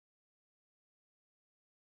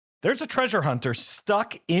There's a treasure hunter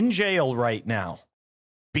stuck in jail right now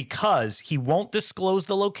because he won't disclose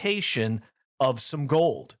the location of some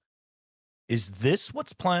gold. Is this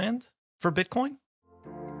what's planned for Bitcoin?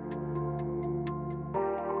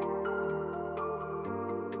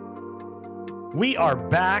 We are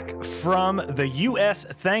back from the U.S.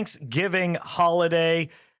 Thanksgiving holiday.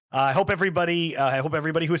 I hope everybody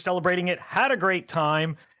who is celebrating it had a great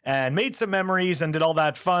time and made some memories and did all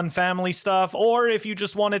that fun family stuff. Or if you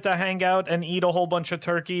just wanted to hang out and eat a whole bunch of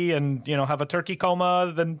turkey and, have a turkey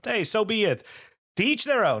coma, then hey, so be it. To each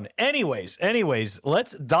their own. Anyways,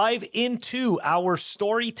 let's dive into our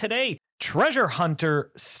story today. Treasure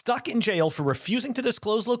hunter stuck in jail for refusing to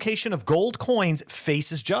disclose location of gold coins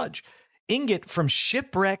faces judge. Ingot from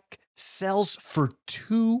shipwreck sells for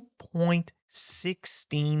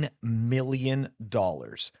 $2.16 million.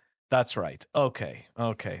 That's right. Okay.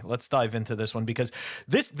 Let's dive into this one because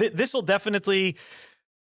this will definitely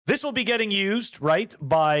be getting used, right,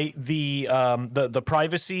 by the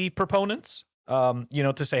privacy proponents.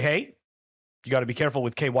 To say, hey, you got to be careful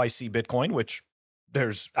with KYC Bitcoin, which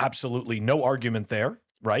there's absolutely no argument there,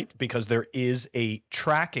 right? Because there is a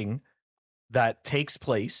tracking that takes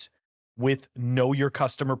place with Know Your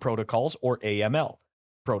Customer protocols or AML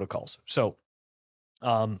protocols. So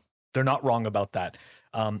they're not wrong about that.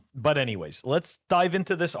 But anyways, let's dive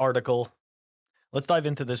into this article.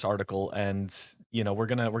 And we're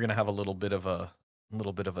gonna have a little bit of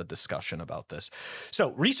a discussion about this.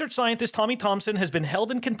 So, research scientist Tommy Thompson has been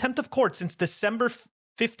held in contempt of court since December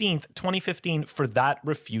 15th, 2015 for that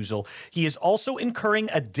refusal. He is also incurring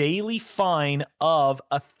a daily fine of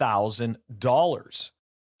 $1,000.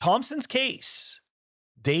 Thompson's case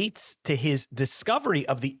dates to his discovery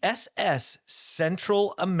of the SS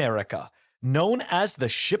Central America, known as the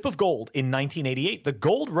Ship of Gold in 1988. The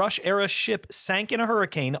Gold Rush era ship sank in a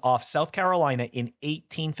hurricane off South Carolina in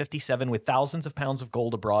 1857 with thousands of pounds of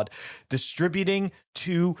gold abroad, distributing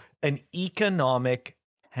to an economic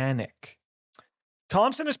panic.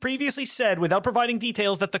 Thompson has previously said, without providing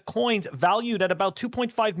details, that the coins, valued at about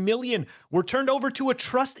 $2.5 million, were turned over to a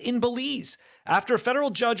trust in Belize. After a federal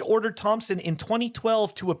judge ordered Thompson in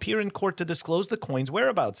 2012 to appear in court to disclose the coins'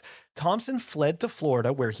 whereabouts, Thompson fled to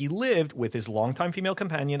Florida, where he lived with his longtime female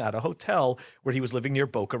companion at a hotel where he was living near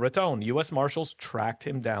Boca Raton. U.S. Marshals tracked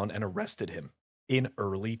him down and arrested him in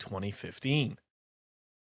early 2015.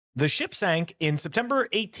 The ship sank in September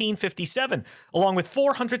 1857, along with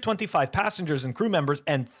 425 passengers and crew members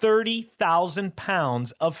and 30,000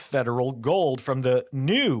 pounds of federal gold from the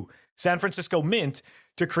new San Francisco Mint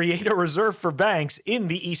to create a reserve for banks in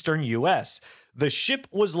the eastern U.S. The ship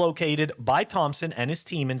was located by Thompson and his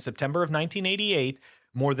team in September of 1988,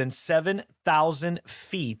 more than 7,000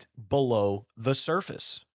 feet below the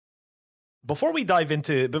surface. Before we dive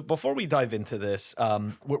into this,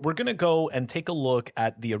 we're going to go and take a look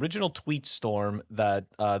at the original tweet storm that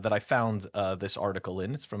I found this article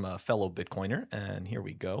in. It's from a fellow Bitcoiner, and here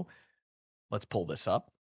we go. Let's pull this up.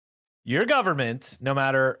 Your government, no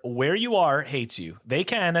matter where you are, hates you. They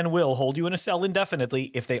can and will hold you in a cell indefinitely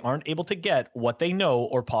if they aren't able to get what they know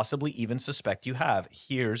or possibly even suspect you have.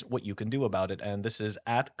 Here's what you can do about it. And this is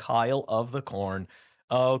at Kyle of the Corn.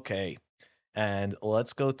 Okay. And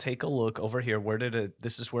let's go take a look over here.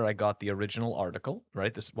 This is where I got the original article,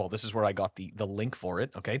 right? This is where I got the link for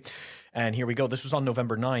it, okay? And here we go. This was on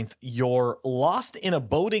November 9th. You're lost in a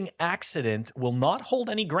boating accident will not hold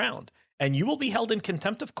any ground, and you will be held in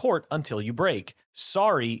contempt of court until you break.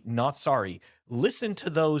 Sorry, not sorry. Listen to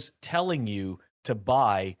those telling you to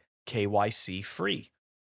buy KYC free.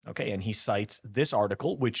 Okay, and he cites this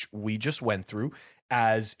article, which we just went through,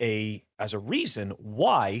 as a reason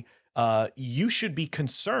why you should be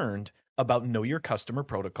concerned about Know Your Customer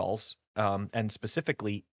protocols, and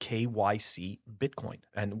specifically KYC Bitcoin.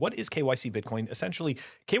 And what is KYC Bitcoin? Essentially,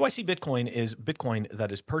 KYC Bitcoin is Bitcoin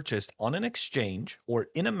that is purchased on an exchange or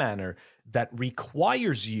in a manner that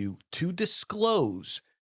requires you to disclose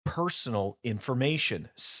personal information,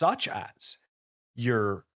 such as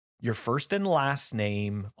your first and last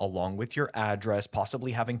name, along with your address,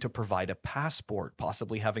 possibly having to provide a passport,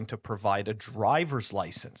 possibly having to provide a driver's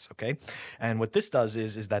license, okay? And what this does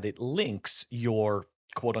is that it links your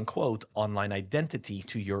quote unquote online identity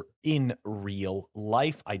to your in real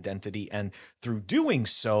life identity. And through doing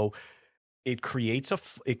so, it creates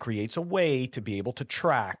a way to be able to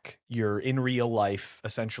track your in real life,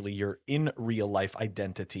 essentially your in real life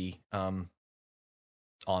identity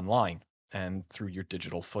online and through your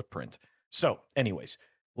digital footprint. So anyways,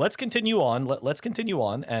 let's continue on. Let's continue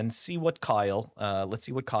on and see what Kyle. Let's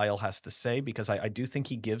see what Kyle has to say, because I do think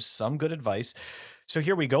he gives some good advice. So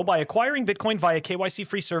here we go. By acquiring Bitcoin via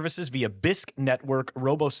KYC-free services via Bisq Network,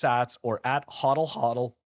 RoboSats, or at HODL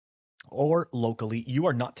HODL, or locally, you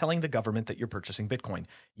are not telling the government that you're purchasing Bitcoin.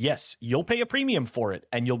 Yes, you'll pay a premium for it,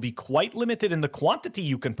 and you'll be quite limited in the quantity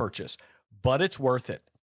you can purchase, but it's worth it.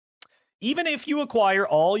 Even if you acquire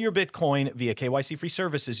all your Bitcoin via KYC-free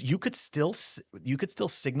services, you could still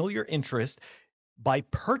signal your interest by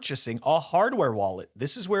purchasing a hardware wallet.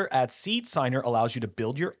 This is where @SeedSigner allows you to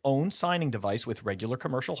build your own signing device with regular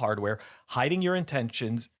commercial hardware, hiding your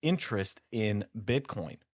interest in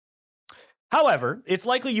Bitcoin. However, it's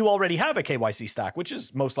likely you already have a KYC stack, which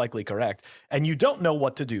is most likely correct, and you don't know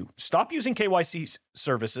what to do. Stop using KYC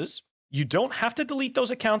services. You don't have to delete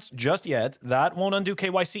those accounts just yet. That won't undo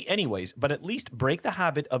KYC anyways, but at least break the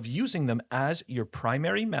habit of using them as your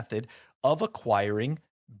primary method of acquiring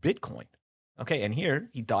Bitcoin. Okay, and here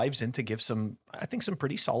he dives in to give some, I think, some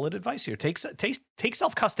pretty solid advice here. Take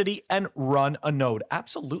self-custody and run a node.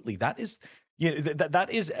 Absolutely. That is, that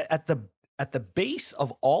is at the base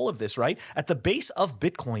of all of this, right? At the base of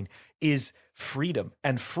Bitcoin is freedom,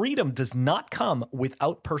 and freedom does not come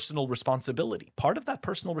without personal responsibility. Part of that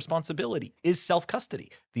personal responsibility is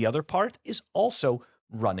self-custody. The other part is also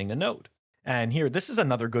running a node. And here, this is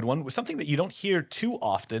another good one, something that you don't hear too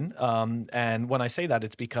often. And when I say that,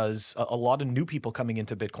 it's because a lot of new people coming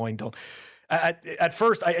into Bitcoin don't. At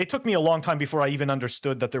first, it took me a long time before I even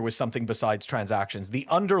understood that there was something besides transactions. The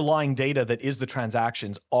underlying data that is the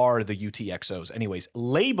transactions are the UTXOs. Anyways,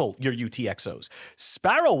 label your UTXOs.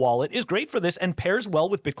 Sparrow Wallet is great for this and pairs well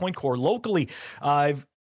with Bitcoin Core locally. I've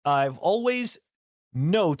always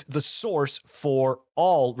note the source for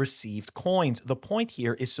all received coins. The point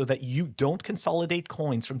here is so that you don't consolidate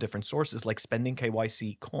coins from different sources, like spending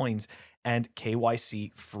KYC coins and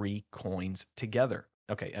KYC free coins together.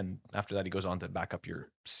 Okay, and after that, he goes on to back up your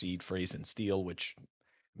seed phrase and steal, which, I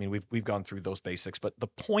mean, we've gone through those basics. But the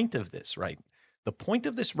point of this, right? The point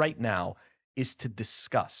of this right now is to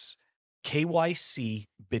discuss KYC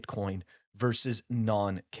Bitcoin versus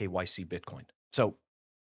non-KYC Bitcoin. So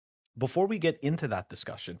before we get into that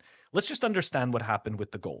discussion, let's just understand what happened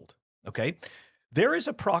with the gold. Okay, there is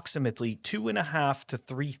approximately 2.5 to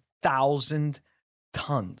 3,000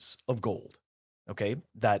 tons of gold. Okay,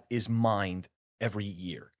 that is mined every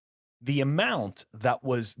year. The amount that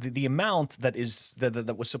was the amount that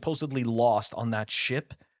was supposedly lost on that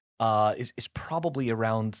ship is probably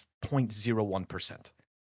around 0.01%.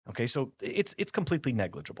 Okay, so it's completely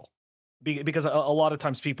negligible. Because a lot of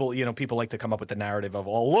times people like to come up with the narrative of,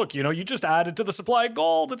 oh, look, you just added to the supply of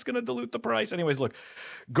gold, that's going to dilute the price. Anyways, look,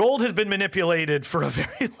 gold has been manipulated for a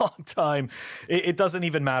very long time. It doesn't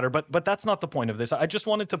even matter, but that's not the point of this. I just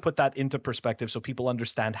wanted to put that into perspective so people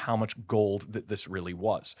understand how much gold this really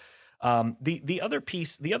was. The other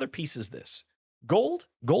piece is this: gold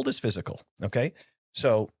is physical. Okay,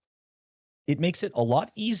 so it makes it a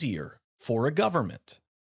lot easier for a government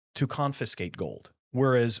to confiscate gold.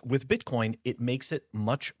 Whereas with Bitcoin, it makes it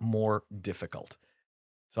much more difficult.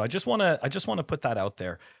 So I just want to put that out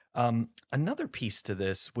there. Another piece to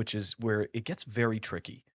this, which is where it gets very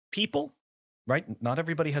tricky. People, right? Not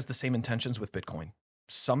everybody has the same intentions with Bitcoin.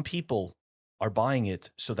 Some people are buying it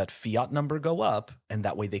so that fiat number go up, and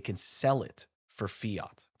that way they can sell it for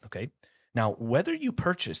fiat. Okay. Now, whether you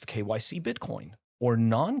purchased KYC Bitcoin or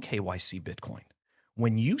non-KYC Bitcoin,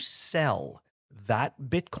 when you sell that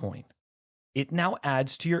Bitcoin, it now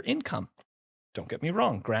adds to your income. Don't get me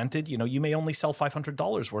wrong. Granted, you may only sell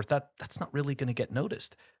 $500 worth. That's not really going to get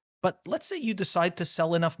noticed. But let's say you decide to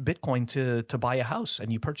sell enough Bitcoin to buy a house,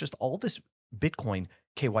 and you purchased all this Bitcoin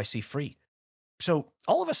KYC free. So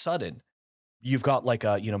all of a sudden, you've got like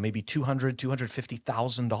maybe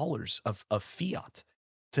 $250,000 of fiat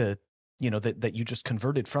to that you just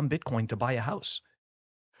converted from Bitcoin to buy a house.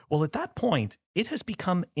 Well, at that point, it has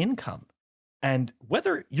become income. And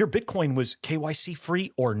whether your Bitcoin was KYC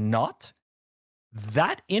free or not,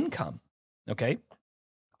 that income, okay,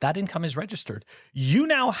 that income is registered. You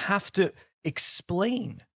now have to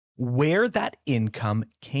explain where that income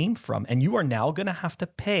came from, and you are now going to have to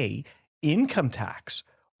pay income tax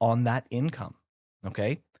on that income,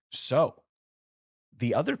 okay? So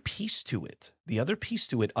the other piece to it,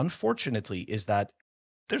 unfortunately, is that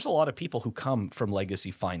there's a lot of people who come from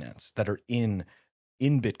legacy finance that are in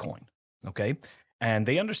Bitcoin. Okay. And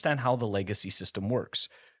they understand how the legacy system works.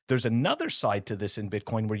 There's another side to this in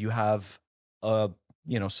Bitcoin where you have,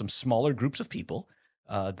 some smaller groups of people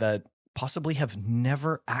that possibly have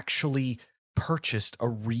never actually purchased a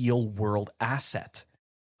real world asset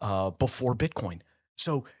before Bitcoin.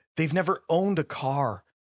 So they've never owned a car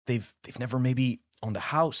they've never maybe owned a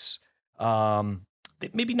house.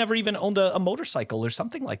 They've maybe never even owned a motorcycle or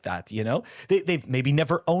something like that. They've maybe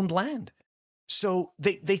never owned land. So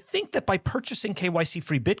they think that by purchasing KYC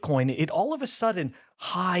free Bitcoin, it all of a sudden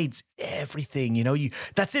hides everything.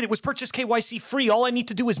 That's it. It was purchased KYC free. All I need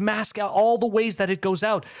to do is mask out all the ways that it goes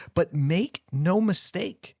out. But make no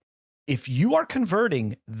mistake, if you are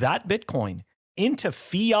converting that Bitcoin into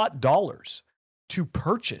fiat dollars to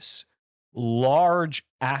purchase large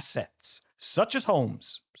assets, such as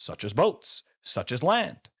homes, such as boats, such as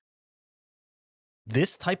land,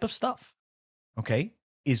 this type of stuff, okay,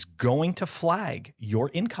 is going to flag your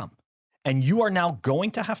income. And you are now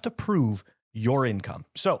going to have to prove your income.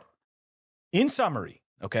 So, in summary,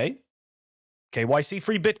 okay, KYC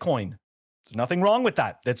free Bitcoin. There's nothing wrong with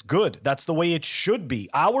that. That's good. That's the way it should be.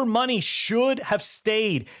 Our money should have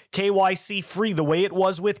stayed KYC free the way it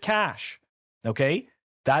was with cash. Okay?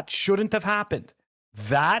 That shouldn't have happened.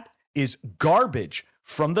 That is garbage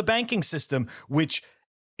from the banking system, which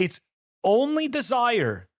its only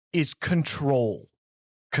desire is control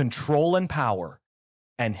and power.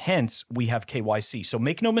 And hence we have KYC. So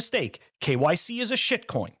make no mistake, KYC is a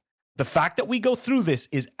shitcoin. The fact that we go through this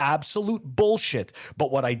is absolute bullshit.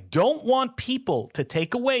 But what I don't want people to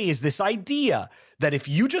take away is this idea that if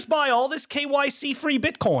you just buy all this KYC free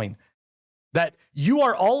Bitcoin, that you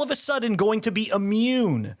are all of a sudden going to be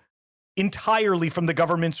immune entirely from the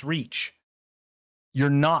government's reach. You're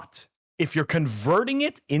not. If you're converting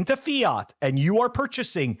it into fiat and you are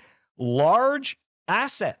purchasing large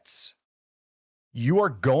assets, you are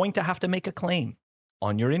going to have to make a claim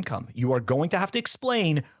on your income. You are going to have to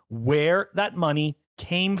explain where that money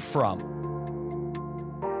came from.